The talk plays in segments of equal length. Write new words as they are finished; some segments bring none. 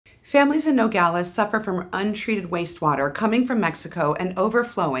Families in Nogales suffer from untreated wastewater coming from Mexico and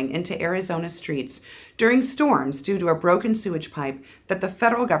overflowing into Arizona's streets during storms due to a broken sewage pipe that the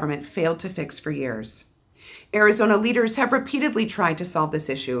federal government failed to fix for years. Arizona leaders have repeatedly tried to solve this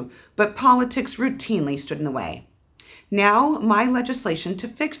issue, but politics routinely stood in the way. Now, my legislation to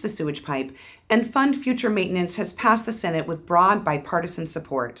fix the sewage pipe and fund future maintenance has passed the Senate with broad bipartisan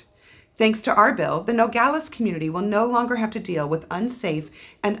support. Thanks to our bill, the Nogales community will no longer have to deal with unsafe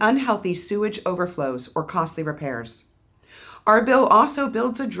and unhealthy sewage overflows or costly repairs. Our bill also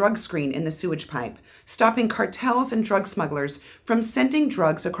builds a drug screen in the sewage pipe, stopping cartels and drug smugglers from sending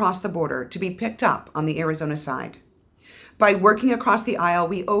drugs across the border to be picked up on the Arizona side. By working across the aisle,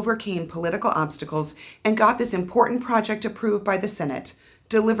 we overcame political obstacles and got this important project approved by the Senate,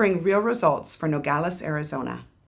 delivering real results for Nogales, Arizona.